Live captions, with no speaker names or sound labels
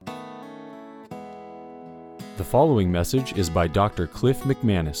The following message is by Dr. Cliff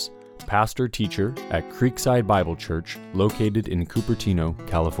McManus, pastor-teacher at Creekside Bible Church, located in Cupertino,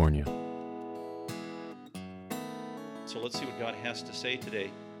 California. So let's see what God has to say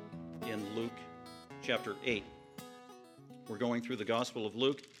today in Luke chapter 8. We're going through the Gospel of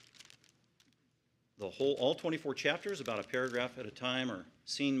Luke. All 24 chapters, about a paragraph at a time or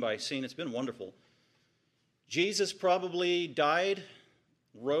scene by scene. It's been wonderful. Jesus probably died,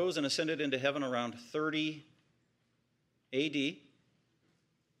 rose, and ascended into heaven around 30 AD.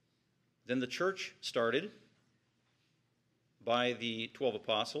 Then the church started by the 12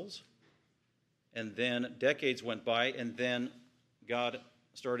 apostles. And then decades went by, and then God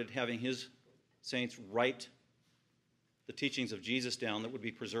started having his saints write the teachings of Jesus down that would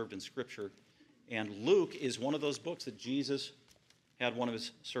be preserved in Scripture. And Luke is one of those books that Jesus had one of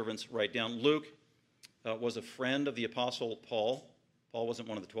his servants write down. Luke was a friend of the apostle Paul. Paul wasn't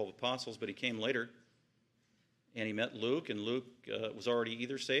one of the 12 apostles, but he came later. And he met Luke, and Luke was already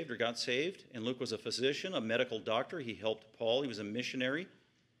either saved or got saved. And Luke was a physician, a medical doctor. He helped Paul. He was a missionary.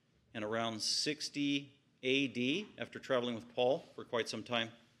 And around 60 AD, after traveling with Paul for quite some time,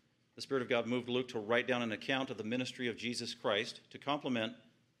 the Spirit of God moved Luke to write down an account of the ministry of Jesus Christ to complement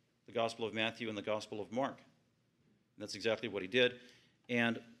the Gospel of Matthew and the Gospel of Mark. And that's exactly what he did.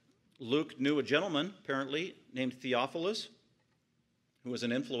 And Luke knew a gentleman, apparently, named Theophilus, who was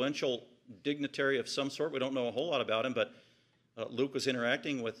an influential dignitary of some sort. We don't know a whole lot about him, but Luke was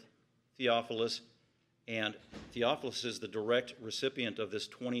interacting with Theophilus, and Theophilus is the direct recipient of this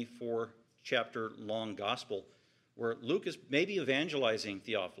 24-chapter-long gospel, where Luke is maybe evangelizing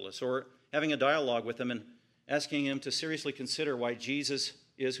Theophilus or having a dialogue with him and asking him to seriously consider why Jesus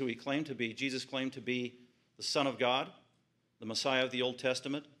is who he claimed to be. Jesus claimed to be the Son of God, the Messiah of the Old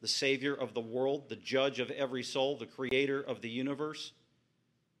Testament, the Savior of the world, the judge of every soul, the creator of the universe.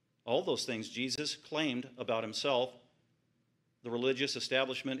 All those things Jesus claimed about himself. The religious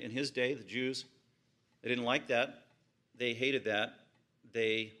establishment in his day, the Jews, they didn't like that. They hated that.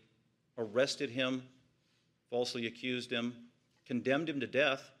 They arrested him, falsely accused him, condemned him to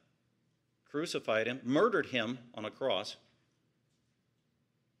death, crucified him, murdered him on a cross.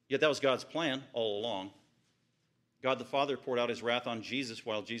 Yet that was God's plan all along. God the Father poured out his wrath on Jesus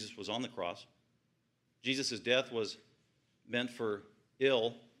while Jesus was on the cross. Jesus' death was meant for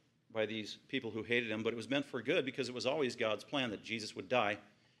ill by these people who hated him, but it was meant for good because it was always God's plan that Jesus would die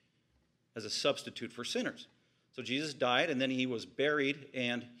as a substitute for sinners. So Jesus died, and then he was buried,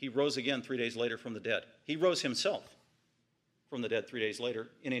 and he rose again 3 days later from the dead. He rose himself from the dead 3 days later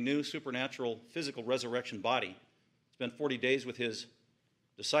in a new supernatural physical resurrection body. Spent 40 days with his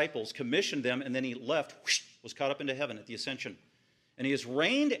disciples, commissioned them, and then he left, was caught up into heaven at the ascension. And he has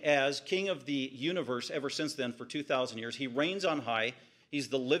reigned as king of the universe ever since then for 2,000 years. He reigns on high. He's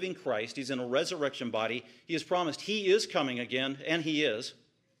the living Christ. He's in a resurrection body. He has promised he is coming again, and he is.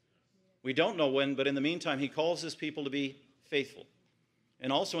 We don't know when, but in the meantime, he calls his people to be faithful.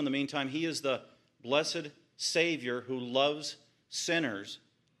 And also in the meantime, he is the blessed Savior who loves sinners,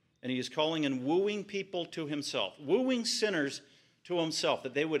 and he is calling and wooing people to himself, wooing sinners to himself,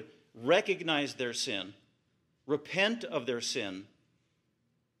 that they would recognize their sin, repent of their sin,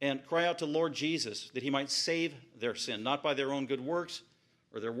 and cry out to Lord Jesus that he might save their sin, not by their own good works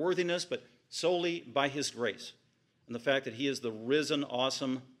or their worthiness, but solely by his grace and the fact that he is the risen,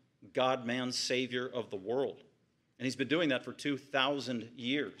 awesome God-man Savior of the world. And he's been doing that for 2,000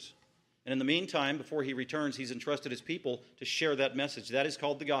 years. And in the meantime, before he returns, he's entrusted his people to share that message. That is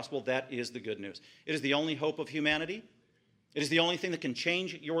called the gospel. That is the good news. It is the only hope of humanity. It is the only thing that can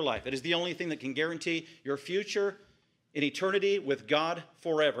change your life. It is the only thing that can guarantee your future in eternity with God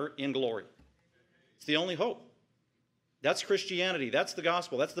forever in glory. It's the only hope. That's Christianity. That's the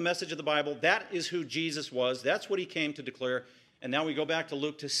gospel. That's the message of the Bible. That is who Jesus was. That's what he came to declare. And now we go back to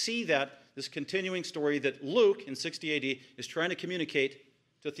Luke to see this continuing story that Luke in 60 AD is trying to communicate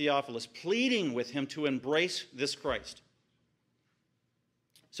to Theophilus, pleading with him to embrace this Christ.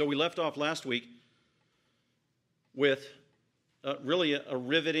 So we left off last week with really a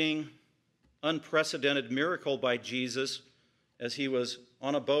riveting, unprecedented miracle by Jesus as he was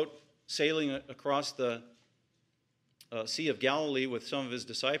on a boat sailing across the Sea of Galilee with some of his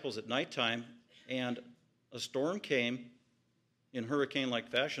disciples at nighttime, and a storm came in hurricane-like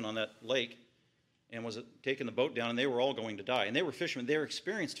fashion on that lake and was taking the boat down, and they were all going to die. And they were fishermen. They were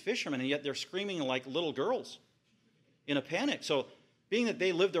experienced fishermen, and yet they're screaming like little girls in a panic. So being that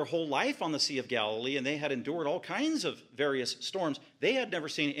they lived their whole life on the Sea of Galilee and they had endured all kinds of various storms, they had never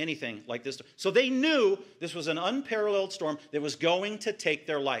seen anything like this. So they knew this was an unparalleled storm that was going to take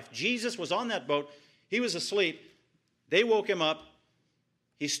their life. Jesus was on that boat. He was asleep. They woke him up.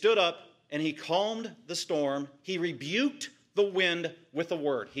 He stood up and he calmed the storm. He rebuked the wind with a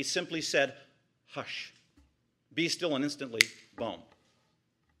word. He simply said, hush, be still, and instantly, boom,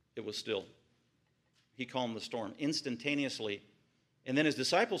 it was still. He calmed the storm instantaneously. And then his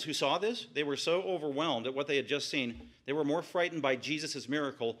disciples who saw this, they were so overwhelmed at what they had just seen, they were more frightened by Jesus'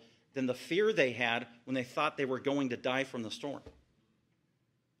 miracle than the fear they had when they thought they were going to die from the storm.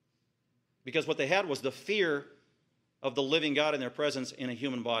 Because what they had was the fear of the living God in their presence in a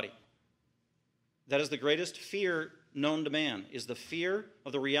human body. That is the greatest fear known to man, is the fear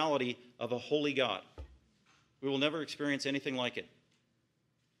of the reality of a holy God. We will never experience anything like it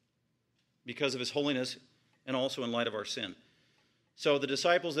because of his holiness and also in light of our sin. So the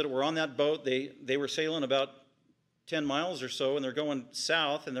disciples that were on that boat, they were sailing about 10 miles or so, and they're going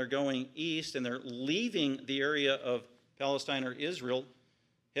south, and they're going east, and they're leaving the area of Palestine or Israel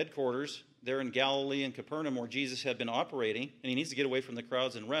headquarters there in Galilee and Capernaum where Jesus had been operating, and he needs to get away from the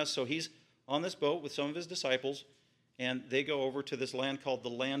crowds and rest. So he's on this boat with some of his disciples, and they go over to this land called the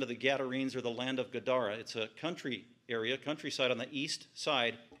land of the Gadarenes, or the land of Gadara. It's a country area, countryside on the east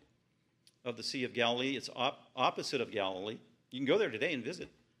side of the Sea of Galilee. It's opposite of Galilee. You can go there today and visit.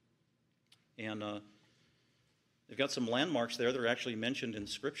 And they've got some landmarks there that are actually mentioned in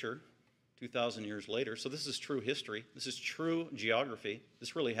Scripture 2,000 years later. So this is true history. This is true geography.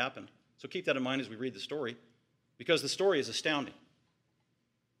 This really happened. So keep that in mind as we read the story, because the story is astounding.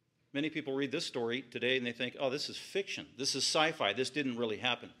 Many people read this story today and they think, oh, this is fiction. This is sci-fi. This didn't really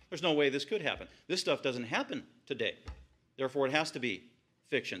happen. There's no way this could happen. This stuff doesn't happen today. Therefore, it has to be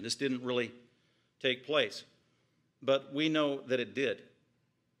fiction. This didn't really take place. But we know that it did.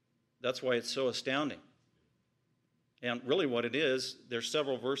 That's why it's so astounding. And really what it is, there's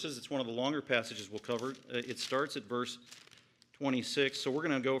several verses. It's one of the longer passages we'll cover. It starts at verse 26. So we're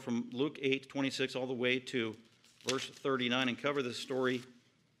going to go from Luke 8:26 all the way to verse 39 and cover this story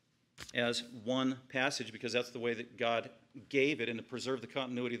as one passage, because that's the way that God gave it, and to preserve the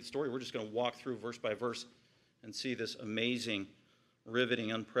continuity of the story, we're just going to walk through verse by verse and see this amazing,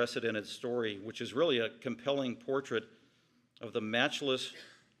 riveting, unprecedented story, which is really a compelling portrait of the matchless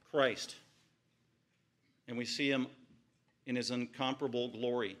Christ. And we see him in his incomparable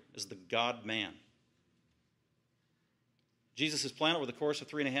glory as the God-man. Jesus' plan over the course of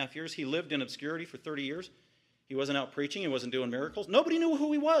 3.5 years, he lived in obscurity for 30 years. He wasn't out preaching. He wasn't doing miracles. Nobody knew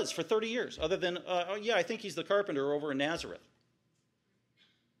who he was for 30 years, other than, I think he's the carpenter over in Nazareth.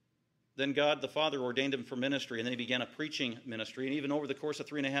 Then God the Father ordained him for ministry, and then he began a preaching ministry. And even over the course of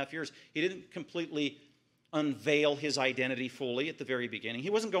 3.5 years, he didn't completely unveil his identity fully at the very beginning. He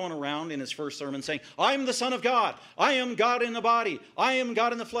wasn't going around in his first sermon saying, I'm the Son of God. I am God in the body. I am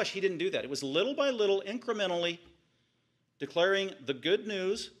God in the flesh. He didn't do that. It was little by little, incrementally, declaring the good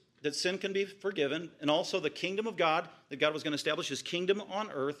news that sin can be forgiven, and also the kingdom of God, that God was going to establish his kingdom on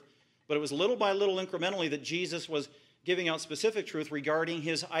earth. But it was little by little, incrementally, that Jesus was giving out specific truth regarding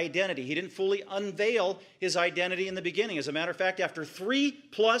his identity. He didn't fully unveil his identity in the beginning. As a matter of fact, after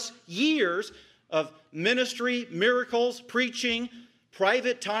 3+ years of ministry, miracles, preaching,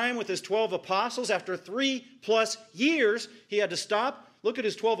 private time with his 12 apostles, after 3+ years, he had to stop, look at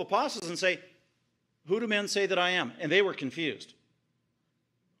his 12 apostles and say, who do men say that I am? And they were confused.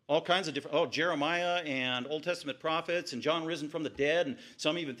 All kinds of different, Jeremiah and Old Testament prophets and John risen from the dead, and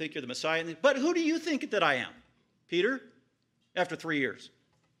some even think you're the Messiah. But who do you think that I am? Peter? After 3 years.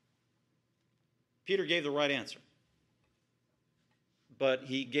 Peter gave the right answer. But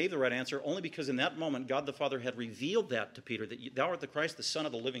he gave the right answer only because in that moment God the Father had revealed that to Peter, that thou art the Christ, the Son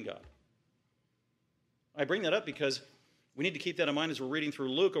of the living God. I bring that up because we need to keep that in mind as we're reading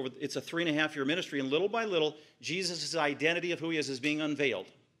through Luke. It's a 3.5-year ministry, and little by little, Jesus' identity of who he is being unveiled.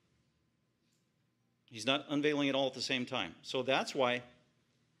 He's not unveiling it all at the same time. So that's why,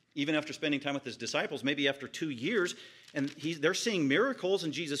 even after spending time with his disciples, maybe after 2 years, and they're seeing miracles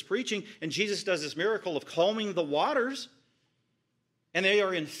and Jesus preaching, and Jesus does this miracle of calming the waters, and they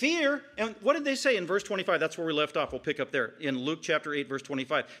are in fear. And what did they say in verse 25? That's where we left off. We'll pick up there in Luke chapter 8, verse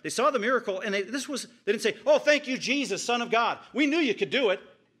 25. They saw the miracle, and they didn't say, oh, thank you, Jesus, Son of God. We knew you could do it.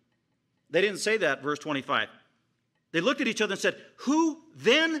 They didn't say that, verse 25. They looked at each other and said, who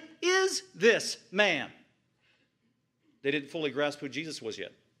then is this man? They didn't fully grasp who Jesus was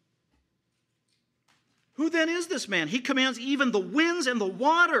yet. Who then is this man? He commands even the winds and the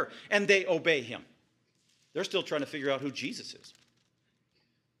water, and they obey him. They're still trying to figure out who Jesus is.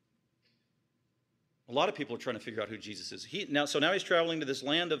 A lot of people are trying to figure out who Jesus is. Now he's traveling to this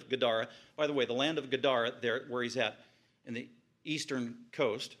land of Gadara. By the way, the land of Gadara, there where he's at, in the eastern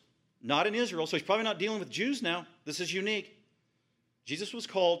coast, not in Israel, so he's probably not dealing with Jews now. This is unique. Jesus was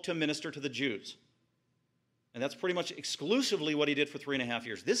called to minister to the Jews. And that's pretty much exclusively what he did for 3.5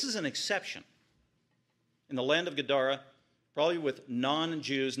 years. This is an exception. In the land of Gadara, probably with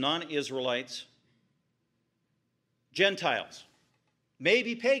non-Jews, non-Israelites, Gentiles,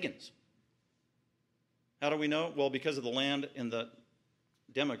 maybe pagans. How do we know? Well, because of the land and the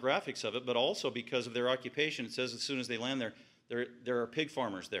demographics of it, but also because of their occupation. It says as soon as they land there are pig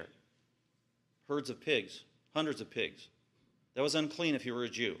farmers there. Herds of pigs, hundreds of pigs. That was unclean if you were a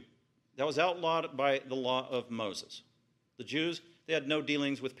Jew. That was outlawed by the law of Moses. The Jews, they had no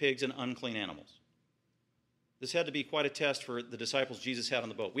dealings with pigs and unclean animals. This had to be quite a test for the disciples Jesus had on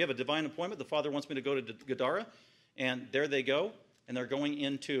the boat. We have a divine appointment. The Father wants me to go to Gadara, and there they go, and they're going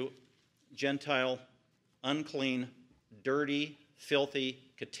into Gentile, unclean, dirty, filthy,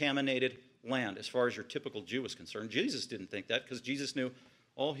 contaminated land as far as your typical Jew is concerned. Jesus didn't think that because Jesus knew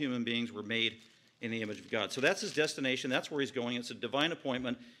all human beings were made in the image of God. So that's his destination. That's where he's going. It's a divine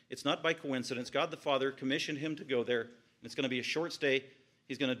appointment. It's not by coincidence. God the Father commissioned him to go there. And it's going to be a short stay.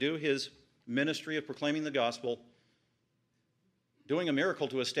 He's going to do his ministry of proclaiming the gospel, doing a miracle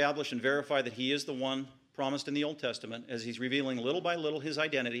to establish and verify that he is the one promised in the Old Testament as he's revealing little by little his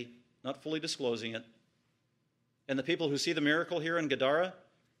identity, not fully disclosing it. And the people who see the miracle here in Gadara,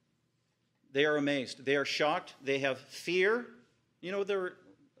 they are amazed. They are shocked. They have fear. You know,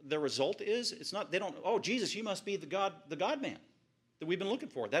 their result is, it's not, they don't, oh, Jesus, you must be the God-man that we've been looking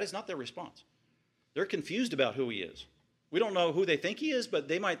for. That is not their response. They're confused about who he is. We don't know who they think he is, but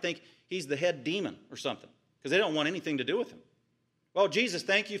they might think he's the head demon or something because they don't want anything to do with him. Well, Jesus,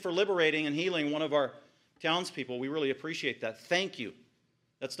 thank you for liberating and healing one of our townspeople. We really appreciate that. Thank you.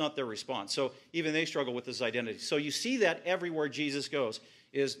 That's not their response. So even they struggle with this identity. So you see that everywhere Jesus goes,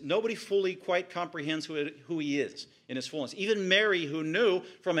 is nobody fully quite comprehends who he is in his fullness. Even Mary, who knew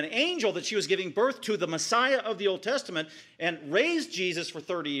from an angel that she was giving birth to the Messiah of the Old Testament and raised Jesus for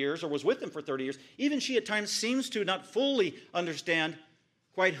 30 years, or was with him for 30 years, even she at times seems to not fully understand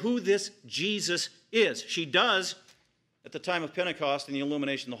quite who this Jesus is. She does at the time of Pentecost and the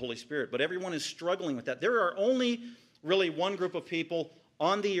illumination of the Holy Spirit, but everyone is struggling with that. There are only really one group of people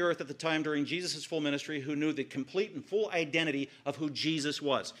on the earth at the time during Jesus' full ministry who knew the complete and full identity of who Jesus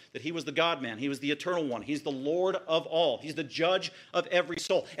was. That he was the God-man. He was the eternal one. He's the Lord of all. He's the judge of every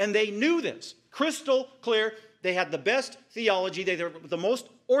soul. And they knew this. Crystal clear. They had the best theology. They were the most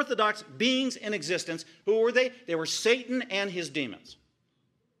orthodox beings in existence. Who were they? They were Satan and his demons.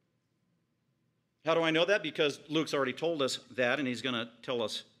 How do I know that? Because Luke's already told us that, and he's going to tell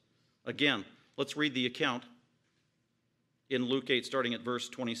us again. Let's read the account in Luke 8, starting at verse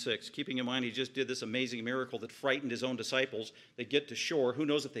 26. Keeping in mind he just did this amazing miracle that frightened his own disciples. They get to shore. Who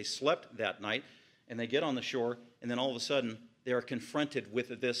knows if they slept that night? And they get on the shore, and then all of a sudden, they are confronted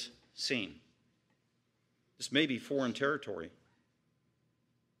with this scene. This may be foreign territory.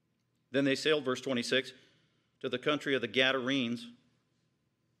 Then they sailed, verse 26, to the country of the Gadarenes,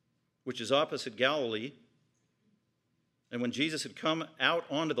 which is opposite Galilee. And when Jesus had come out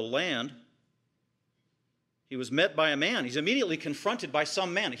onto the land, he was met by a man. He's immediately confronted by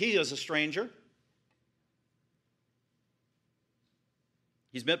some man. He is a stranger.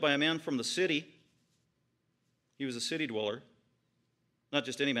 He's met by a man from the city. He was a city dweller. Not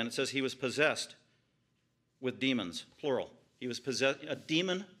just any man. It says he was possessed with demons, plural. He was a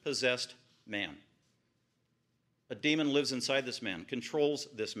demon-possessed man. A demon lives inside this man, controls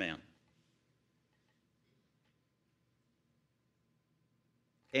this man.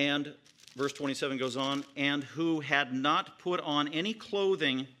 And verse 27 goes on, and who had not put on any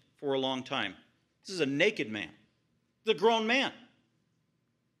clothing for a long time. This is a naked man. The grown man.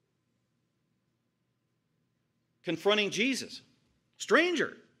 Confronting Jesus.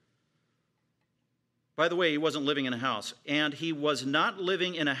 Stranger. By the way, he wasn't living in a house. And he was not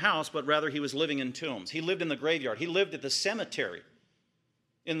living in a house, but rather he was living in tombs. He lived in the graveyard. He lived at the cemetery.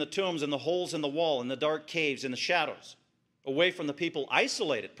 In the tombs, in the holes in the wall, in the dark caves, in the shadows. Away from the people,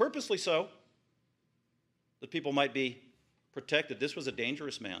 isolated, purposely so, that people might be protected. This was a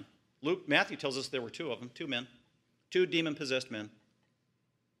dangerous man. Matthew tells us there were two of them, two men, two demon-possessed men.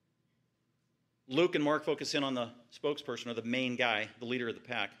 Luke and Mark focus in on the spokesperson, or the main guy, the leader of the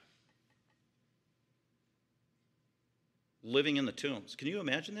pack. Living in the tombs. Can you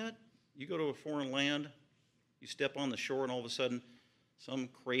imagine that? You go to a foreign land, you step on the shore, and all of a sudden, some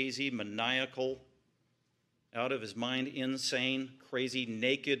crazy, maniacal, out of his mind, insane, crazy,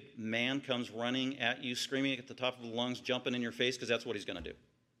 naked man comes running at you, screaming at the top of the lungs, jumping in your face, because that's what he's going to do.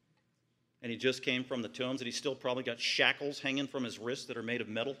 And he just came from the tombs, and he's still probably got shackles hanging from his wrists that are made of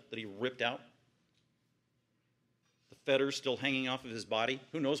metal that he ripped out. The fetters still hanging off of his body.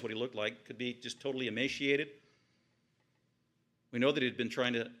 Who knows what he looked like? Could be just totally emaciated. We know that he'd been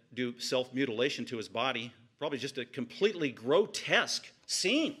trying to do self-mutilation to his body, probably just a completely grotesque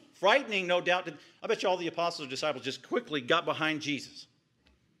scene. Frightening, no doubt. I bet you all the apostles and disciples just quickly got behind Jesus.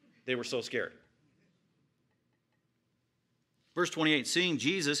 They were so scared. Verse 28, seeing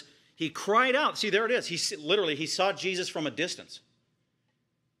Jesus, he cried out. See, there it is. He saw Jesus from a distance.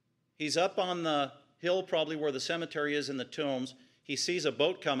 He's up on the hill probably where the cemetery is and the tombs. He sees a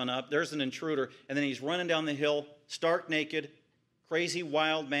boat coming up. There's an intruder. And then he's running down the hill, stark naked, crazy,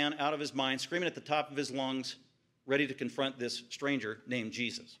 wild man out of his mind, screaming at the top of his lungs, ready to confront this stranger named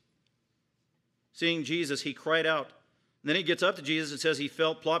Jesus. Seeing Jesus, he cried out. And then he gets up to Jesus and says he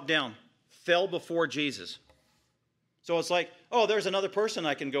plopped down, fell before Jesus. So it's like, oh, there's another person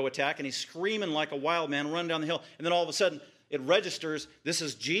I can go attack. And he's screaming like a wild man, running down the hill. And then all of a sudden, it registers, this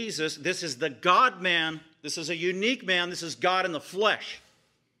is Jesus, this is the God-man, this is a unique man, this is God in the flesh.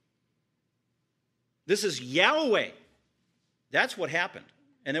 This is Yahweh. That's what happened.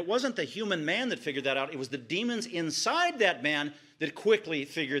 And it wasn't the human man that figured that out, it was the demons inside that man that quickly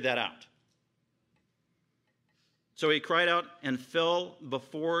figured that out. So he cried out and fell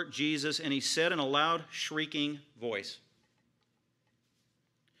before Jesus, and he said in a loud, shrieking voice,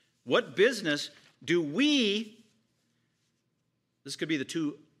 "What business do we..." This could be the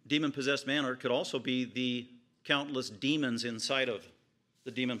two demon-possessed man, or it could also be the countless demons inside of the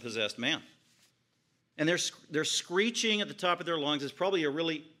demon-possessed man. And they're screeching at the top of their lungs. It's probably a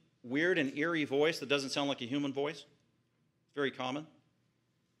really weird and eerie voice that doesn't sound like a human voice. It's very common.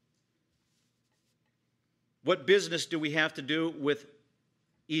 What business do we have to do with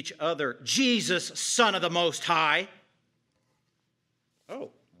each other? Jesus, Son of the Most High.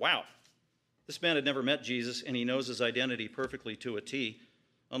 Oh, wow. This man had never met Jesus, and he knows his identity perfectly to a T,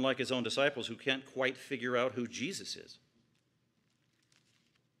 unlike his own disciples who can't quite figure out who Jesus is.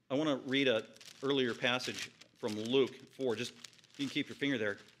 I want to read an earlier passage from Luke 4. Just, you can keep your finger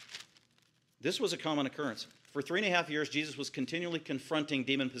there. This was a common occurrence. For 3.5 years, Jesus was continually confronting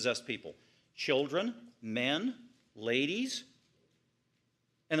demon-possessed people. Children, men, ladies.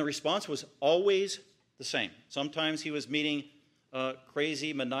 And the response was always the same. Sometimes he was meeting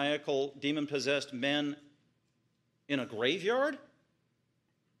crazy, maniacal, demon-possessed men in a graveyard,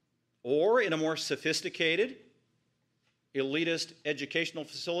 or in a more sophisticated, elitist educational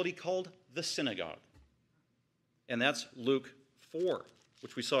facility called the synagogue. And that's Luke 4,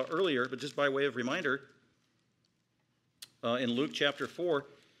 which we saw earlier, but just by way of reminder, in Luke chapter 4,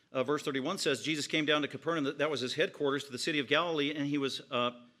 verse 31 says, Jesus came down to Capernaum, that was his headquarters, to the city of Galilee, and he was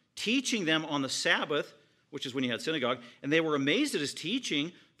teaching them on the Sabbath, which is when he had synagogue, and they were amazed at his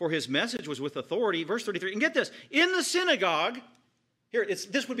teaching, for his message was with authority. Verse 33, and get this, in the synagogue, here,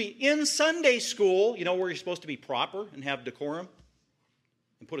 this would be in Sunday school, you know, where you're supposed to be proper and have decorum,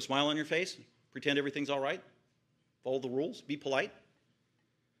 and put a smile on your face, pretend everything's all right, follow the rules, be polite.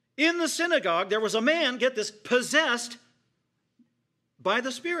 In the synagogue, there was a man, get this, possessed by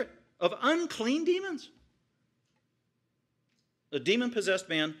the spirit of unclean demons. A demon-possessed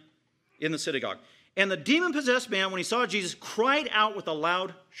man in the synagogue. And the demon-possessed man, when he saw Jesus, cried out with a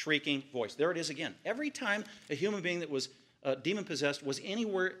loud, shrieking voice. There it is again. Every time a human being that was demon-possessed was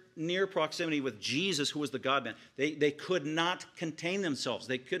anywhere near proximity with Jesus, who was the God-man, they could not contain themselves.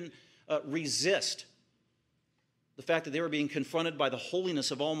 They couldn't resist the fact that they were being confronted by the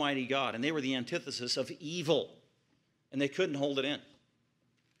holiness of Almighty God, and they were the antithesis of evil, and they couldn't hold it in.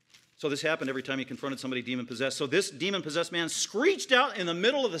 So this happened every time he confronted somebody demon-possessed. So this demon-possessed man screeched out in the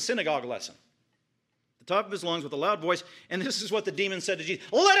middle of the synagogue lesson, at the top of his lungs with a loud voice, and this is what the demon said to Jesus,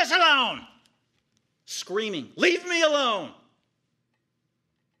 "Let us alone!" Screaming, "Leave me alone!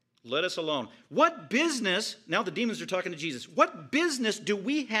 Let us alone." What business, now the demons are talking to Jesus, what business do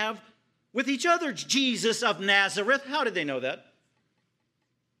we have with each other, Jesus of Nazareth? How did they know that?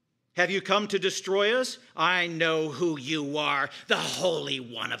 Have you come to destroy us? I know who you are, the Holy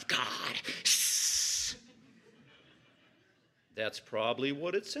One of God. Shh. That's probably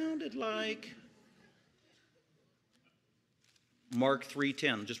what it sounded like. Mark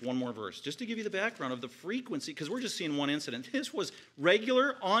 3:10, just one more verse, just to give you the background of the frequency, because we're just seeing one incident. This was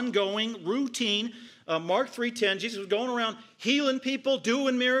regular, ongoing, routine. Mark 3:10, Jesus was going around healing people,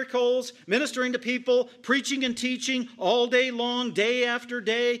 doing miracles, ministering to people, preaching and teaching all day long, day after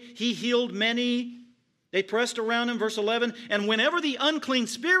day. He healed many. They pressed around him, verse 11, and whenever the unclean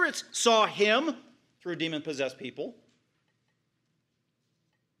spirits saw him, through demon-possessed people,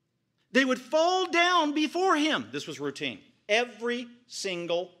 they would fall down before him. This was routine. Every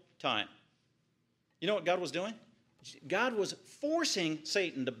single time. You know what God was doing? God was forcing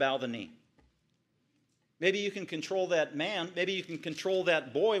Satan to bow the knee. Maybe you can control that man. Maybe you can control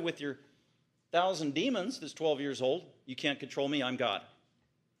that boy with your 1,000 demons that's 12 years old. You can't control me. I'm God.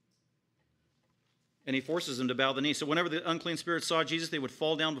 And he forces them to bow the knee. So whenever the unclean spirits saw Jesus, they would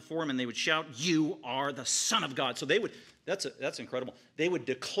fall down before him and they would shout, "You are the Son of God." So they would, that's incredible. They would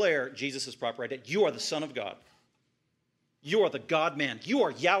declare Jesus' proper identity. You are the Son of God. You are the God-man. You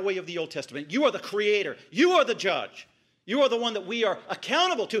are Yahweh of the Old Testament. You are the Creator. You are the Judge. You are the one that we are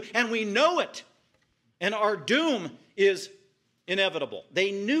accountable to, and we know it. And our doom is inevitable.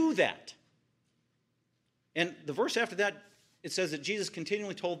 They knew that. And the verse after that, it says that Jesus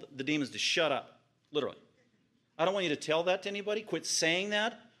continually told the demons to shut up. Literally. I don't want you to tell that to anybody. Quit saying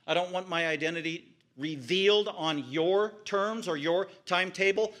that. I don't want my identity revealed on your terms or your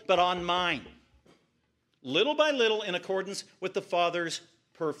timetable, but on mine. Little by little, in accordance with the Father's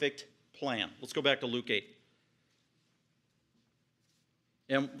perfect plan. Let's go back to Luke 8.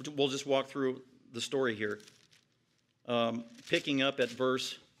 And we'll just walk through the story here. Picking up at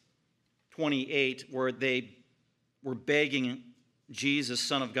verse 28, where they were begging Jesus,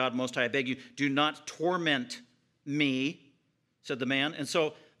 Son of God Most High, I beg you, do not torment me, said the man. And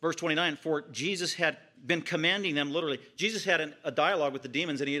so, verse 29, for Jesus had been commanding them, literally, Jesus had a dialogue with the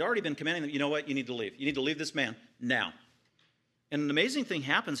demons, and he had already been commanding them, you know what, you need to leave. You need to leave this man now. And an amazing thing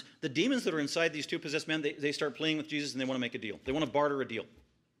happens. The demons that are inside these two possessed men, they start pleading with Jesus, and they want to make a deal. They want to barter a deal.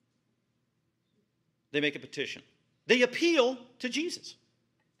 They make a petition. They appeal to Jesus,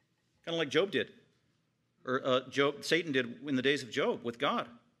 kind of like Job did. Or Satan did in the days of Job with God.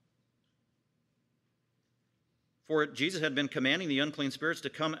 For Jesus had been commanding the unclean spirits to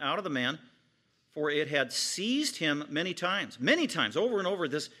come out of the man, for it had seized him many times, over and over,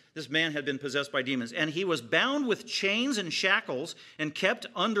 this man had been possessed by demons. And he was bound with chains and shackles and kept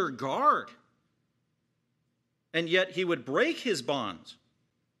under guard. And yet he would break his bonds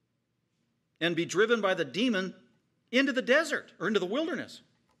and be driven by the demon into the desert or into the wilderness.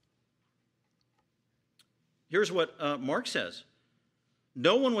 Here's what Mark says.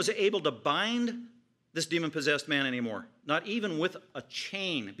 No one was able to bind this demon-possessed man anymore, not even with a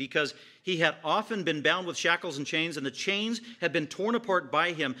chain, because he had often been bound with shackles and chains, and the chains had been torn apart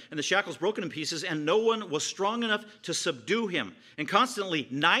by him, and the shackles broken in pieces, and no one was strong enough to subdue him. And constantly,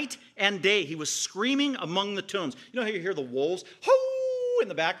 night and day, he was screaming among the tombs. You know how you hear the wolves, hoo, in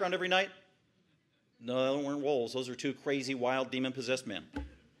the background every night? No, they weren't wolves. Those are two crazy, wild, demon-possessed men.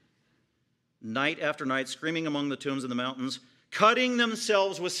 Night after night, screaming among the tombs in the mountains, cutting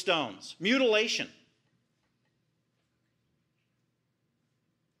themselves with stones. Mutilation.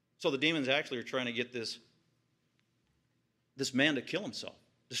 So the demons actually are trying to get this man to kill himself,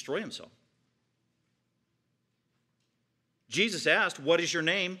 destroy himself. Jesus asked, "What is your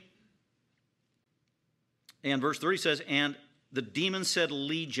name?" And verse 3 says, and the demon said,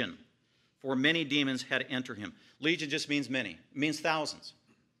 "Legion," for many demons had entered him. Legion just means many. It means thousands.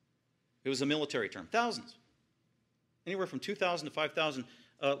 It was a military term. Thousands. Anywhere from 2,000 to 5,000.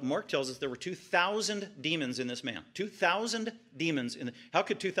 Mark tells us there were 2,000 demons in this man. 2,000 demons. How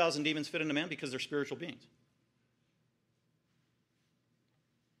could 2,000 demons fit in a man? Because they're spiritual beings.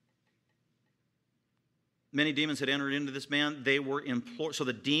 Many demons had entered into this man. So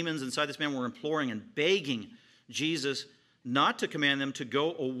the demons inside this man were imploring and begging Jesus not to command them to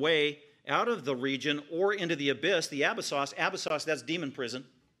go away out of the region or into the abyss, the Abyssos. Abyssos, that's demon prison.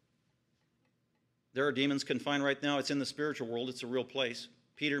 There are demons confined right now. It's in the spiritual world. It's a real place.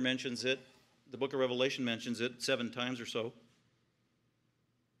 Peter mentions it. The book of Revelation mentions it 7 times or so.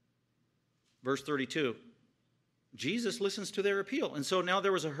 Verse 32, Jesus listens to their appeal. And so now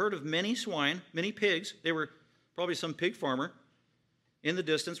there was a herd of many swine, many pigs. They were probably some pig farmer in the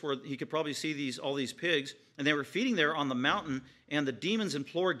distance where he could probably see all these pigs. And they were feeding there on the mountain. And the demons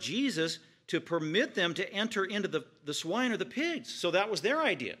implored Jesus to permit them to enter into the swine or the pigs. So that was their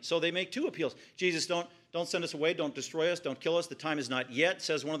idea. So they make 2 appeals. Jesus, don't send us away. Don't destroy us. Don't kill us. The time is not yet,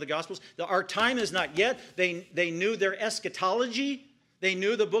 says one of the Gospels. Our time is not yet. They knew their eschatology. They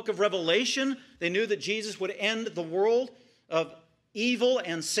knew the book of Revelation. They knew that Jesus would end the world of evil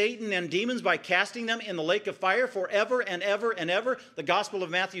and Satan and demons by casting them in the lake of fire forever and ever and ever. The Gospel of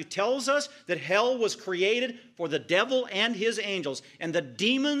Matthew tells us that hell was created for the devil and his angels. And the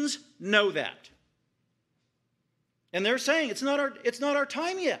demons know that. And they're saying, it's not our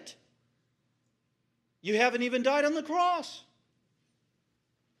time yet. You haven't even died on the cross.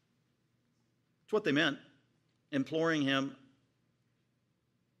 That's what they meant, imploring him,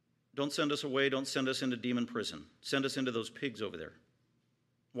 don't send us away, don't send us into demon prison. Send us into those pigs over there.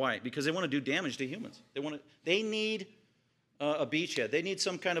 Why? Because they want to do damage to humans. They need a beachhead. They need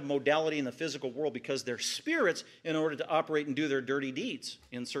some kind of modality in the physical world because they're spirits in order to operate and do their dirty deeds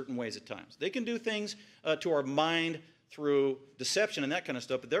in certain ways at times. They can do things to our mind through deception and that kind of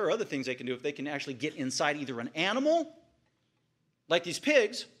stuff, but there are other things they can do if they can actually get inside either an animal, like these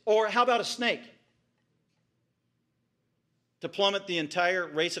pigs, or how about a snake? to plummet the entire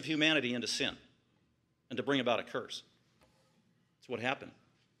race of humanity into sin and to bring about a curse. That's what happened.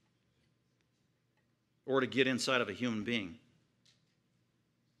 Or to get inside of a human being.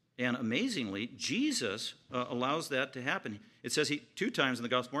 And amazingly, Jesus allows that to happen. It says 2 times in the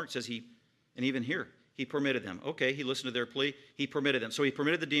Gospel of Mark, it says and even here, he permitted them. Okay, he listened to their plea. He permitted them. So he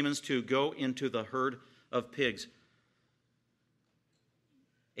permitted the demons to go into the herd of pigs.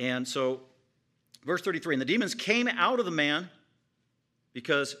 And so, verse 33, and the demons came out of the man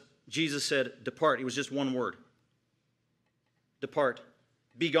because Jesus said, depart. It was just one word. Depart.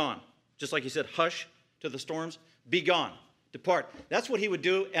 Be gone. Just like he said, hush to the storms. Be gone. Depart. That's what he would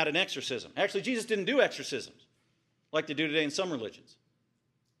do at an exorcism. Actually, Jesus didn't do exorcisms like they do today in some religions.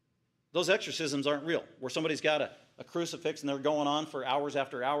 Those exorcisms aren't real, where somebody's got a crucifix and they're going on for hours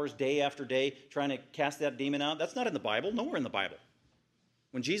after hours, day after day, trying to cast that demon out. That's not in the Bible. Nowhere in the Bible.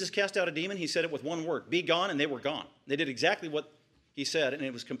 When Jesus cast out a demon, he said it with one word, be gone, and they were gone. They did exactly what he said, and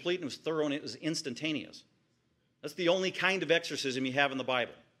it was complete, and it was thorough, and it was instantaneous. That's the only kind of exorcism you have in the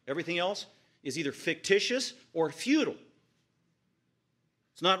Bible. Everything else is either fictitious or futile.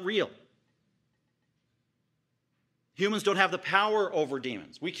 It's not real. Humans don't have the power over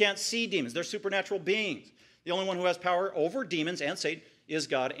demons. We can't see demons. They're supernatural beings. The only one who has power over demons and Satan is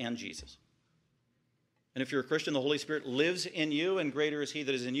God and Jesus. And if you're a Christian, the Holy Spirit lives in you, and greater is he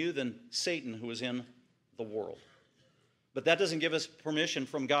that is in you than Satan who is in the world. But that doesn't give us permission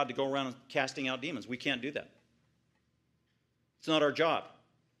from God to go around casting out demons. We can't do that. It's not our job.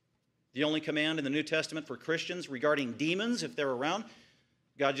 The only command in the New Testament for Christians regarding demons, if they're around,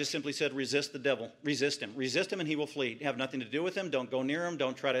 God just simply said, resist the devil. Resist him. Resist him and he will flee. Have nothing to do with him. Don't go near him.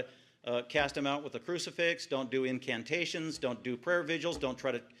 Don't try to cast him out with a crucifix. Don't do incantations. Don't do prayer vigils. Don't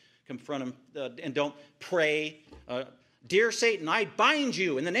try to confront him. And don't pray. Dear Satan, I bind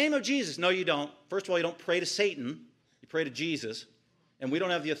you in the name of Jesus. No, you don't. First of all, you don't pray to Satan. You pray to Jesus. And we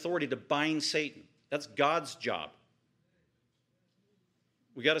don't have the authority to bind Satan. That's God's job.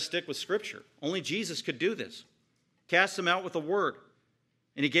 We got to stick with Scripture. Only Jesus could do this. Cast them out with a word.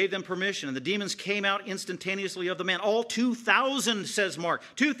 And he gave them permission. And the demons came out instantaneously of the man. All 2,000, says Mark.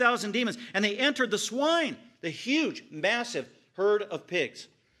 2,000 demons. And they entered the swine. The huge, massive herd of pigs.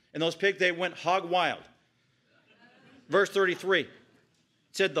 And those pigs, they went hog wild. Verse 33. It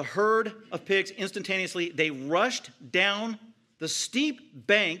said the herd of pigs instantaneously, they rushed down the steep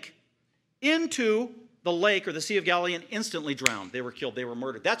bank into the lake or the Sea of Galilee and instantly drowned. They were killed. They were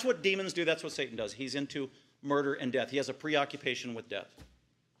murdered. That's what demons do. That's what Satan does. He's into murder and death. He has a preoccupation with death.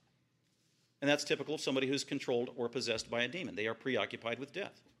 And that's typical of somebody who's controlled or possessed by a demon. They are preoccupied with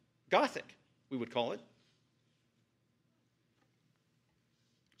death. Gothic, we would call it.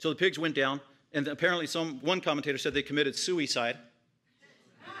 So the pigs went down, and apparently one commentator said they committed suicide.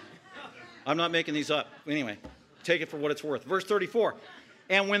 I'm not making these up. Anyway, take it for what it's worth. Verse 34.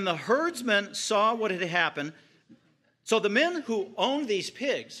 And when the herdsmen saw what had happened, so the men who owned these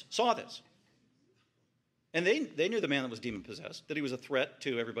pigs saw this. And they knew the man that was demon-possessed, that he was a threat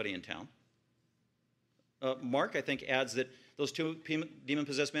to everybody in town. Mark, I think, adds that those 2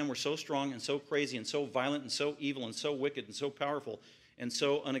 demon-possessed men were so strong and so crazy and so violent and so evil and so wicked and so powerful and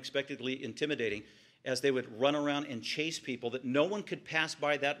so unexpectedly intimidating as they would run around and chase people that no one could pass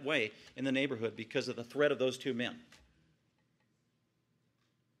by that way in the neighborhood because of the threat of those 2 men.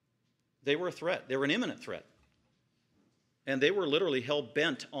 They were a threat. They were an imminent threat. And they were literally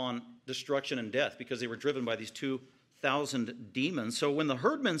hell-bent on destruction and death because they were driven by these 2,000 demons. So when the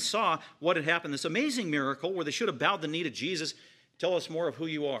herdmen saw what had happened, this amazing miracle where they should have bowed the knee to Jesus, tell us more of who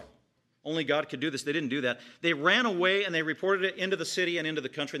you are. Only God could do this. They didn't do that. They ran away and they reported it into the city and into the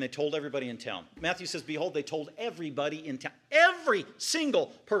country, and they told everybody in town. Matthew says, behold, they told everybody in town. Every single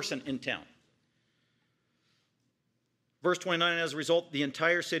person in town. Verse 29, and as a result, the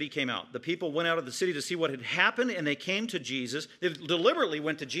entire city came out. The people went out of the city to see what had happened, and they came to Jesus. They deliberately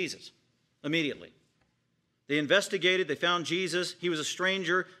went to Jesus immediately. They investigated. They found Jesus. He was a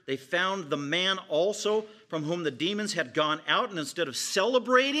stranger. They found the man also from whom the demons had gone out, and instead of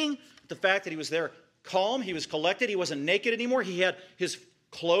celebrating the fact that he was there calm, he was collected, he wasn't naked anymore, he had his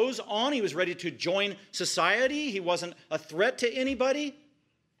clothes on, he was ready to join society, he wasn't a threat to anybody.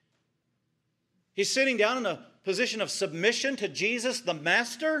 He's sitting down in a position of submission to Jesus, the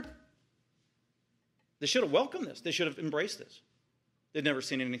Master. They should have welcomed this. They should have embraced this. They'd never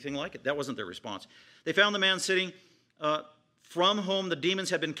seen anything like it. That wasn't their response. They found the man sitting from whom the demons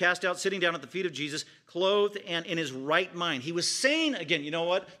had been cast out, sitting down at the feet of Jesus, clothed and in his right mind. He was sane again. You know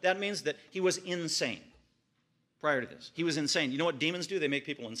what? That means that he was insane prior to this. He was insane. You know what demons do? They make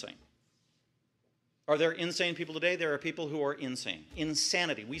people insane. Are there insane people today? There are people who are insane.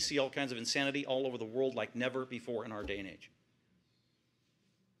 Insanity. We see all kinds of insanity all over the world like never before in our day and age.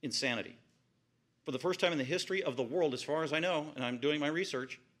 insanity. For the first time in the history of the world, as far as I know, and I'm doing my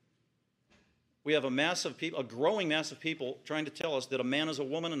research, we have a mass of people, a growing mass of people trying to tell us that a man is a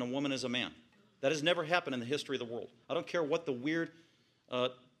woman and a woman is a man. That has never happened in the history of the world. I don't care what the weird,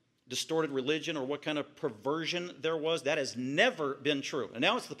 distorted religion or what kind of perversion there was. That has never been true. And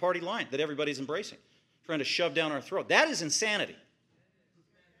now it's the party line that everybody's embracing, trying to shove down our throat. That is insanity.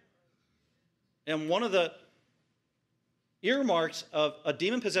 And one of the earmarks of a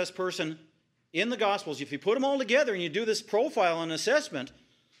demon-possessed person in the Gospels, if you put them all together and you do this profile and assessment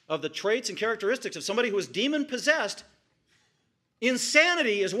of the traits and characteristics of somebody who is demon-possessed,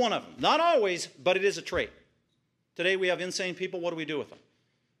 insanity is one of them. Not always, but it is a trait. Today we have insane people. What do we do with them?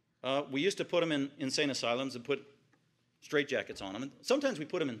 We used to put them in insane asylums and put straitjackets on them. And sometimes we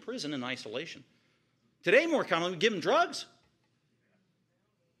put them in prison in isolation. Today, more commonly, we give them drugs.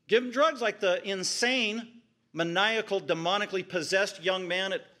 Give them drugs like the insane, maniacal, demonically possessed young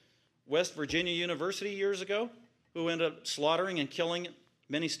man at West Virginia University years ago who ended up slaughtering and killing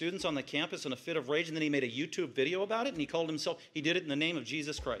many students on the campus in a fit of rage, and then he made a YouTube video about it, and he called himself, he did it in the name of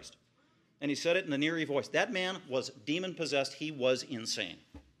Jesus Christ. And he said it in an eerie voice. That man was demon-possessed. He was insane.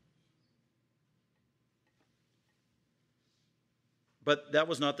 But that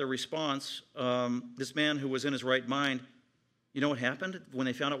was not their response. This man who was in his right mind, you know what happened? When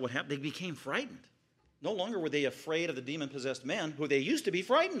they found out what happened, they became frightened. No longer were they afraid of the demon-possessed man who they used to be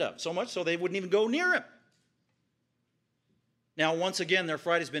frightened of, so much so they wouldn't even go near him. Now, once again, their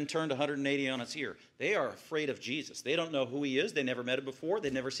fright has been turned 180 on its ear. They are afraid of Jesus. They don't know who he is. They never met him before.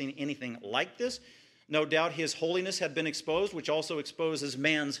 They've never seen anything like this. No doubt his holiness had been exposed, which also exposes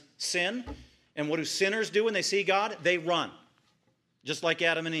man's sin. And what do sinners do when they see God? They run. Just like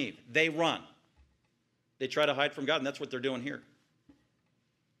Adam and Eve. They run. They try to hide from God, and that's what they're doing here.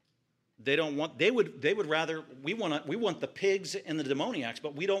 They would rather, we want the pigs and the demoniacs,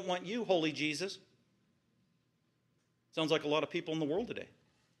 but we don't want you, holy Jesus. Sounds like a lot of people in the world today.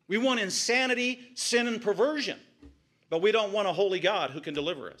 We want insanity, sin, and perversion, but we don't want a holy God who can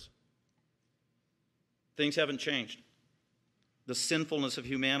deliver us. Things haven't changed. The sinfulness of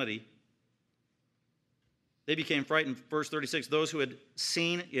humanity. They became frightened. Verse 36, those who had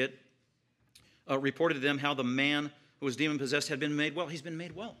seen it reported to them how the man who was demon-possessed had been made well. He's been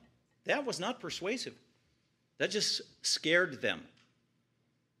made well. That was not persuasive. That just scared them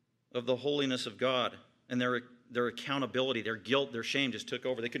of the holiness of God, and their accountability, their guilt, their shame just took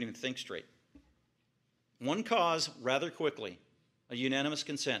over. They couldn't even think straight. One cause, rather quickly, a unanimous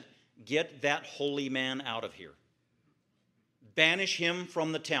consent. Get that holy man out of here. Banish him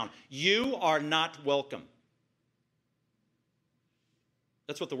from the town. You are not welcome.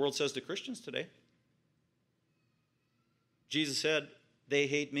 That's what the world says to Christians today. Jesus said, they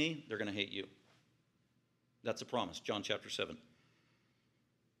hate me, they're going to hate you. That's a promise, John chapter 7.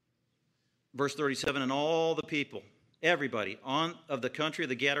 Verse 37, and all the people, everybody of the country of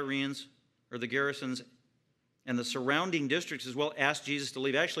the Gadarenes, or the Gerasenes, and the surrounding districts as well, asked Jesus to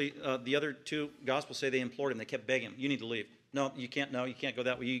leave. Actually, the other two Gospels say they implored him. They kept begging him, you need to leave. No, you can't go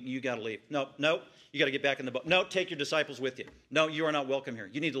that way. You got to leave. No, you got to get back in the boat. No, take your disciples with you. No, you are not welcome here.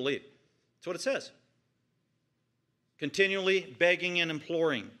 You need to leave. That's what it says. Continually begging and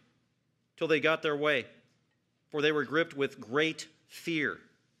imploring till they got their way, for they were gripped with great fear.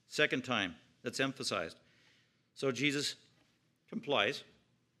 Second time that's emphasized. So Jesus complies.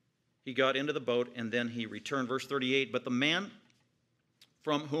 He got into the boat and then he returned. Verse 38, but the man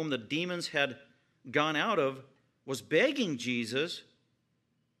from whom the demons had gone out of was begging Jesus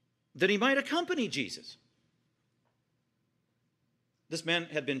that he might accompany Jesus. This man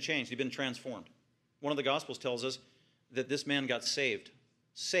had been changed. He'd been transformed. One of the Gospels tells us that this man got saved.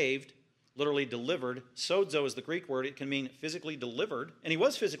 Saved, literally delivered. Sozo is the Greek word. It can mean physically delivered. And he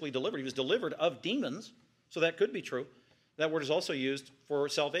was physically delivered. He was delivered of demons. So that could be true. That word is also used for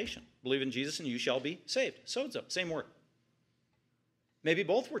salvation. Believe in Jesus and you shall be saved. Sozo, same word. Maybe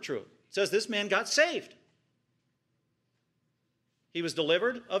both were true. It says this man got saved. He was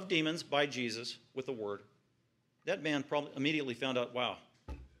delivered of demons by Jesus with the word. That man probably immediately found out, wow,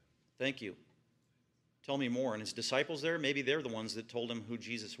 thank you. Tell me more. And his disciples there, maybe they're the ones that told him who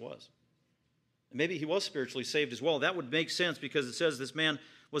Jesus was. And maybe he was spiritually saved as well. That would make sense because it says this man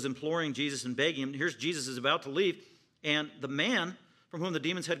was imploring Jesus and begging him. Here's Jesus is about to leave. And the man from whom the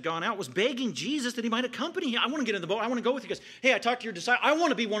demons had gone out was begging Jesus that he might accompany him. I want to get in the boat. I want to go with you guys. Hey, I talked to your disciples. I want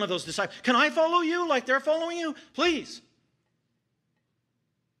to be one of those disciples. Can I follow you like they're following you? Please.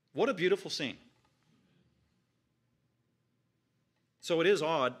 What a beautiful scene. So it is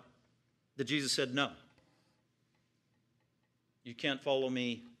odd that Jesus said no. You can't follow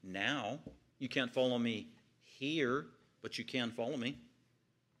me now. You can't follow me here, but you can follow me.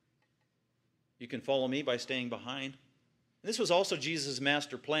 You can follow me by staying behind. And this was also Jesus'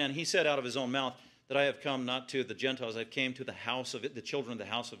 master plan. He said out of his own mouth that I have come not to the Gentiles, I came to the children of the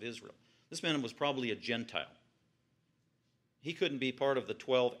house of Israel. This man was probably a Gentile. He couldn't be part of the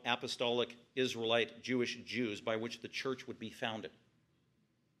 12 apostolic Israelite Jewish Jews by which the church would be founded.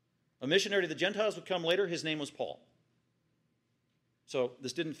 A missionary to the Gentiles would come later. His name was Paul. So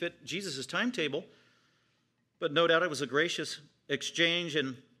this didn't fit Jesus' timetable, but no doubt it was a gracious exchange,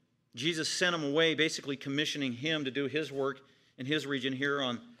 and Jesus sent him away, basically commissioning him to do his work in his region here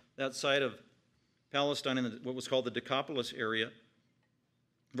on that side of Palestine in what was called the Decapolis area.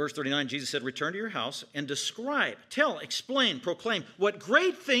 Verse 39, Jesus said, return to your house and describe, tell, explain, proclaim what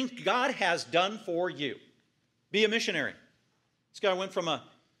great things God has done for you. Be a missionary. This guy went from a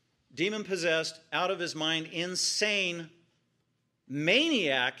demon-possessed, out of his mind, insane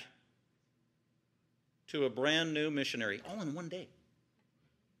maniac to a brand new missionary, all in one day.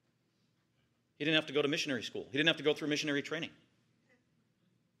 He didn't have to go to missionary school. He didn't have to go through missionary training.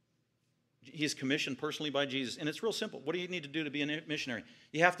 He's commissioned personally by Jesus. And it's real simple. What do you need to do to be a missionary?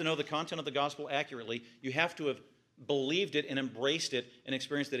 You have to know the content of the gospel accurately. You have to have believed it and embraced it and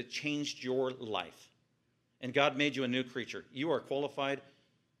experienced that it changed your life. And God made you a new creature. You are qualified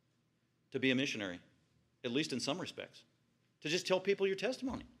to be a missionary, at least in some respects, to just tell people your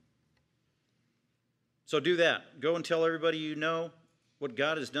testimony. So do that. Go and tell everybody you know what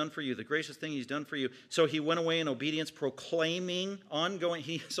God has done for you, the gracious thing he's done for you. So he went away in obedience, proclaiming, ongoing.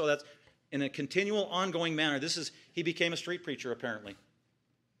 So that's in a continual, ongoing manner. He became a street preacher, apparently.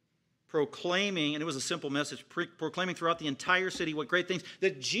 Proclaiming, and it was a simple message, proclaiming throughout the entire city what great things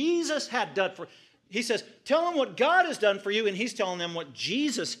that Jesus had done for. He says, tell them what God has done for you, and he's telling them what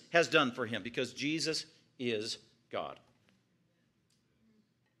Jesus has done for him, because Jesus is God.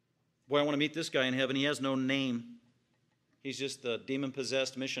 Boy, I want to meet this guy in heaven. He has no name. He's just the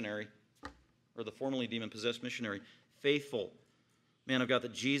demon-possessed missionary, or the formerly demon-possessed missionary, faithful man of God,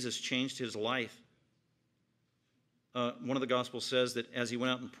 that Jesus changed his life. One of the Gospels says that as he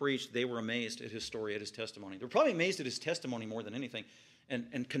went out and preached, they were amazed at his story, at his testimony. They were probably amazed at his testimony more than anything,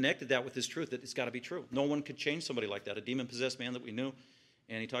 and connected that with his truth, that it's got to be true. No one could change somebody like that, a demon-possessed man that we knew.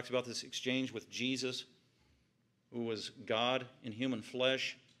 And he talks about this exchange with Jesus, who was God in human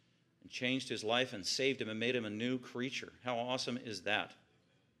flesh, and changed his life and saved him and made him a new creature. How awesome is that?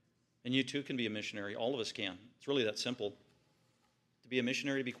 And you too can be a missionary. All of us can. It's really that simple. To be a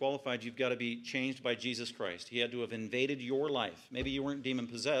missionary, to be qualified, you've got to be changed by Jesus Christ. He had to have invaded your life. Maybe you weren't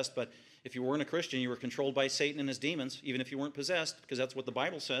demon-possessed, but if you weren't a Christian, you were controlled by Satan and his demons, even if you weren't possessed, because that's what the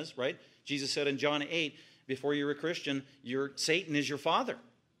Bible says, right? Jesus said in John 8, before you're a Christian, Satan is your father.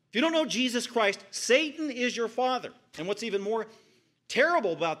 If you don't know Jesus Christ, Satan is your father. And what's even more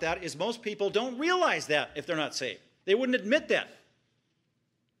terrible about that is most people don't realize that if they're not saved. They wouldn't admit that.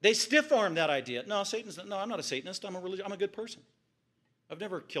 They stiff-arm that idea. No, I'm not a Satanist. I'm a good person. I've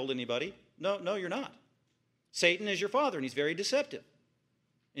never killed anybody. No, you're not. Satan is your father, and he's very deceptive.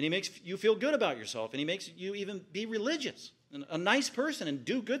 And he makes you feel good about yourself, and he makes you even be religious and a nice person and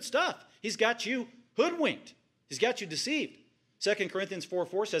do good stuff. He's got you hoodwinked. He's got you deceived. 2 Corinthians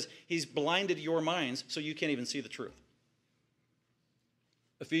 4:4 says he's blinded your minds so you can't even see the truth.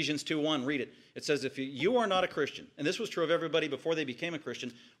 Ephesians 2:1, read it. It says, if you are not a Christian, and this was true of everybody before they became a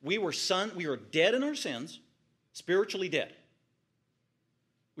Christian, we were dead in our sins, spiritually dead.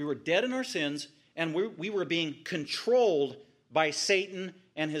 We were dead in our sins, and we were being controlled by Satan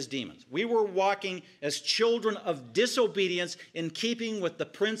and his demons. We were walking as children of disobedience in keeping with the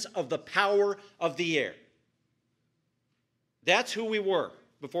prince of the power of the air. That's who we were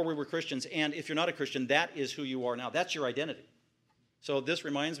before we were Christians, and if you're not a Christian, that is who you are now. That's your identity. So this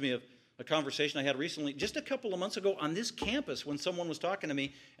reminds me of a conversation I had recently, just a couple of months ago on this campus, when someone was talking to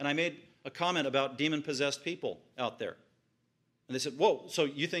me, and I made a comment about demon-possessed people out there. And they said, whoa, so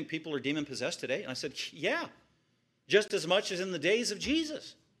you think people are demon-possessed today? And I said, yeah, just as much as in the days of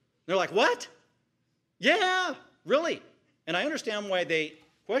Jesus. And they're like, what? Yeah, really? And I understand why they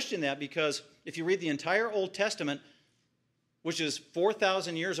question that, because if you read the entire Old Testament, which is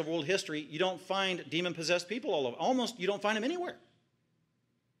 4,000 years of world history, you don't find demon-possessed people all over. Almost, you don't find them anywhere.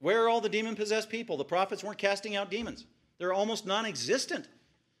 Where are all the demon-possessed people? The prophets weren't casting out demons. They're almost non-existent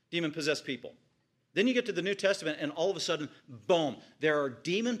demon-possessed people. Then you get to the New Testament, and all of a sudden, boom, there are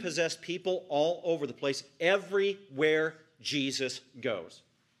demon-possessed people all over the place, everywhere Jesus goes.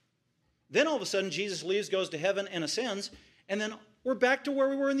 Then all of a sudden, Jesus leaves, goes to heaven, and ascends, and then we're back to where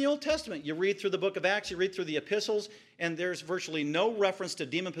we were in the Old Testament. You read through the book of Acts, you read through the epistles, and there's virtually no reference to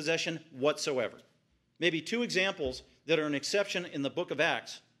demon possession whatsoever. Maybe two examples that are an exception in the book of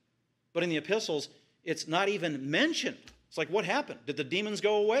Acts, but in the epistles, it's not even mentioned. It's like, what happened? Did the demons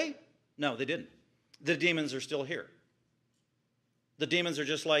go away? No, they didn't. The demons are still here. The demons are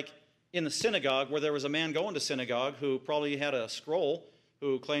just like in the synagogue, where there was a man going to synagogue who probably had a scroll,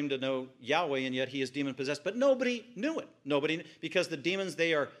 who claimed to know Yahweh, and yet he is demon-possessed. But nobody knew it. Because the demons,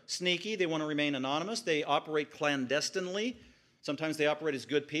 they are sneaky. They want to remain anonymous. They operate clandestinely. Sometimes they operate as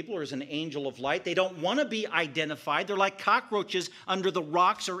good people or as an angel of light. They don't want to be identified. They're like cockroaches under the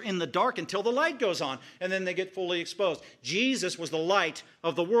rocks or in the dark until the light goes on, and then they get fully exposed. Jesus was the light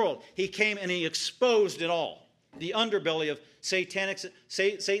of the world. He came and he exposed it all. The underbelly of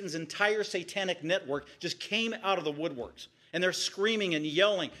Satan's entire satanic network just came out of the woodworks. And they're screaming and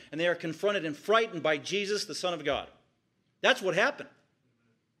yelling, and they are confronted and frightened by Jesus, the Son of God. That's what happened.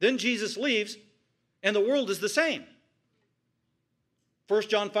 Then Jesus leaves, and the world is the same. 1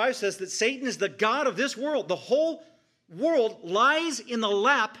 John 5 says that Satan is the god of this world. The whole world lies in the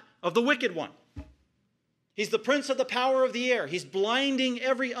lap of the wicked one. He's the prince of the power of the air. He's blinding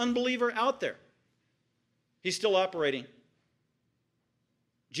every unbeliever out there. He's still operating.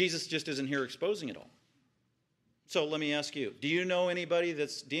 Jesus just isn't here exposing it all. So let me ask you, do you know anybody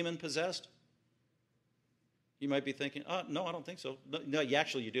that's demon-possessed? You might be thinking, no, I don't think so. No,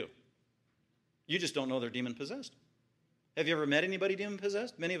 actually you do. You just don't know they're demon-possessed. Have you ever met anybody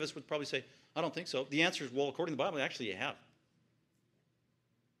demon-possessed? Many of us would probably say, I don't think so. The answer is, well, according to the Bible, actually you have.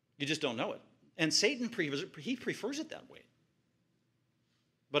 You just don't know it. And Satan, he prefers it that way.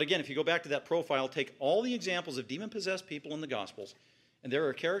 But again, if you go back to that profile, take all the examples of demon-possessed people in the Gospels, and there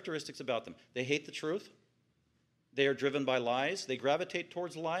are characteristics about them. They hate the truth. They are driven by lies. They gravitate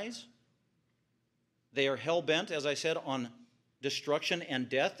towards lies. They are hell-bent, as I said, on destruction and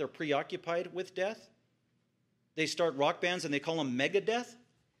death. They're preoccupied with death. They start rock bands and they call them Megadeth.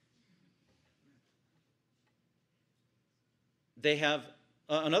 They have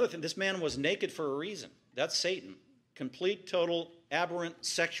another thing. This man was naked for a reason. That's Satan. Complete, total, aberrant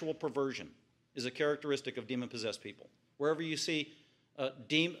sexual perversion is a characteristic of demon-possessed people. Wherever you see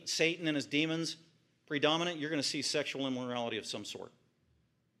Satan and his demons predominant, you're going to see sexual immorality of some sort.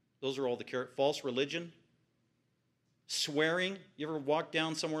 Those are all the false religion, swearing. You ever walk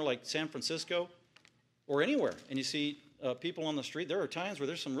down somewhere like San Francisco or anywhere and you see people on the street? There are times where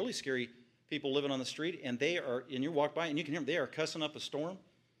there's some really scary people living on the street, and you walk by and you can hear them. They are cussing up a storm.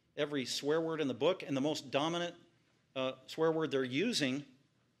 Every swear word in the book, and the most dominant swear word they're using,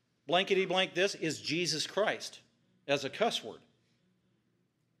 blankety blank this, is Jesus Christ as a cuss word.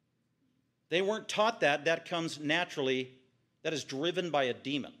 They weren't taught that. That comes naturally. That is driven by a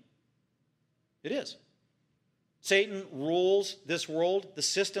demon. It is. Satan rules this world, the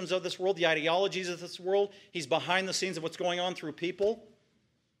systems of this world, the ideologies of this world. He's behind the scenes of what's going on through people.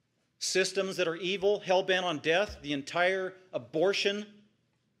 Systems that are evil, hell-bent on death, the entire abortion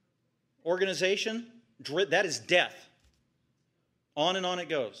organization, that is death. On and on it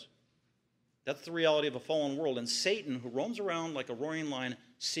goes. That's the reality of a fallen world. And Satan, who roams around like a roaring lion,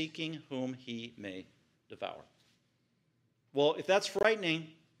 seeking whom he may devour. Well, if that's frightening,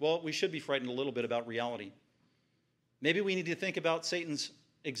 well, we should be frightened a little bit about reality. Maybe we need to think about Satan's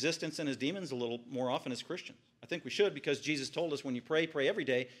existence and his demons a little more often as Christians. I think we should, because Jesus told us when you pray, pray every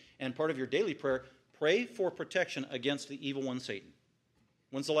day, and part of your daily prayer, pray for protection against the evil one, Satan.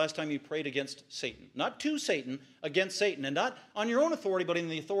 When's the last time you prayed against Satan? Not to Satan, against Satan, and not on your own authority, but in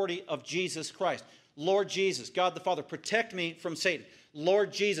the authority of Jesus Christ. Lord Jesus, God the Father, protect me from Satan.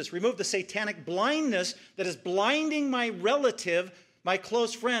 Lord Jesus, remove the satanic blindness that is blinding my relative, my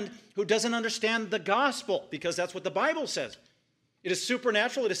close friend, who doesn't understand the gospel, because that's what the Bible says. It is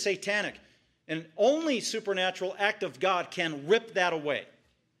supernatural, it is satanic. And only supernatural act of God can rip that away.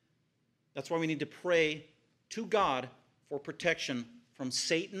 That's why we need to pray to God for protection from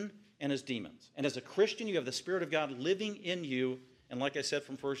Satan and his demons. And as a Christian, you have the Spirit of God living in you. And like I said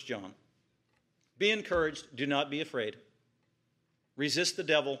from 1 John, be encouraged, do not be afraid. Resist the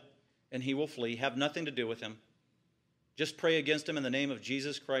devil, and he will flee. Have nothing to do with him. Just pray against him in the name of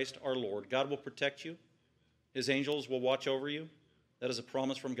Jesus Christ our Lord. God will protect you. His angels will watch over you. That is a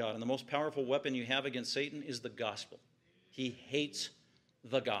promise from God. And the most powerful weapon you have against Satan is the gospel. He hates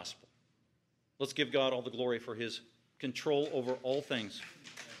the gospel. Let's give God all the glory for his control over all things.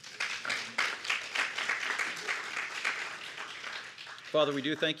 Father, we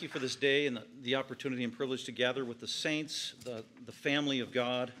do thank you for this day and the opportunity and privilege to gather with the saints, the family of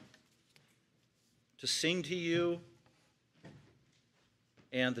God, to sing to you,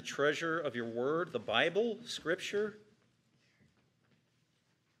 and the treasure of your word, the Bible, Scripture.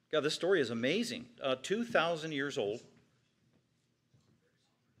 God, this story is amazing. 2,000 years old.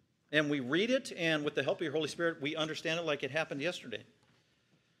 And we read it, and with the help of your Holy Spirit, we understand it like it happened yesterday.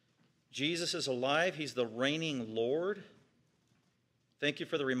 Jesus is alive. He's the reigning Lord. Thank you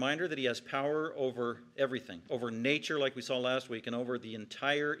for the reminder that he has power over everything, over nature like we saw last week, and over the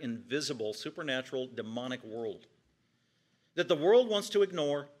entire invisible, supernatural, demonic world that the world wants to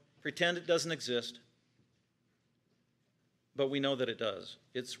ignore, pretend it doesn't exist, but we know that it does.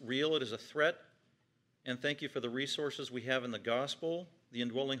 It's real, it is a threat, and thank you for the resources we have in the gospel, the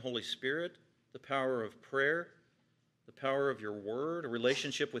indwelling Holy Spirit, the power of prayer, the power of your word, a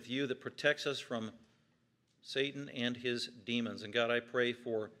relationship with you that protects us from Satan and his demons. And God, I pray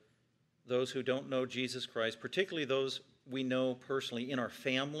for those who don't know Jesus Christ, particularly those we know personally in our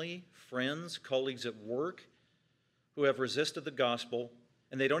family, friends, colleagues at work, who have resisted the gospel,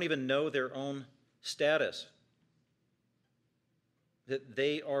 and they don't even know their own status, that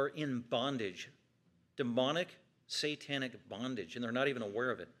they are in bondage, demonic, satanic bondage, and they're not even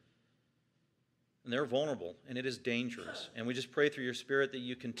aware of it. And they're vulnerable, and it is dangerous. And we just pray through your Spirit that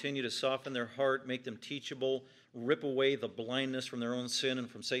you continue to soften their heart, make them teachable, rip away the blindness from their own sin and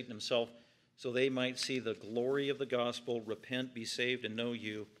from Satan himself, so they might see the glory of the gospel, repent, be saved, and know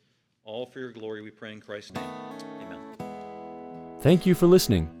you. All for your glory, we pray in Christ's name. Amen. Thank you for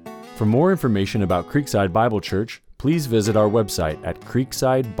listening. For more information about Creekside Bible Church, please visit our website at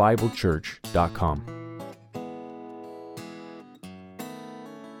creeksidebiblechurch.com.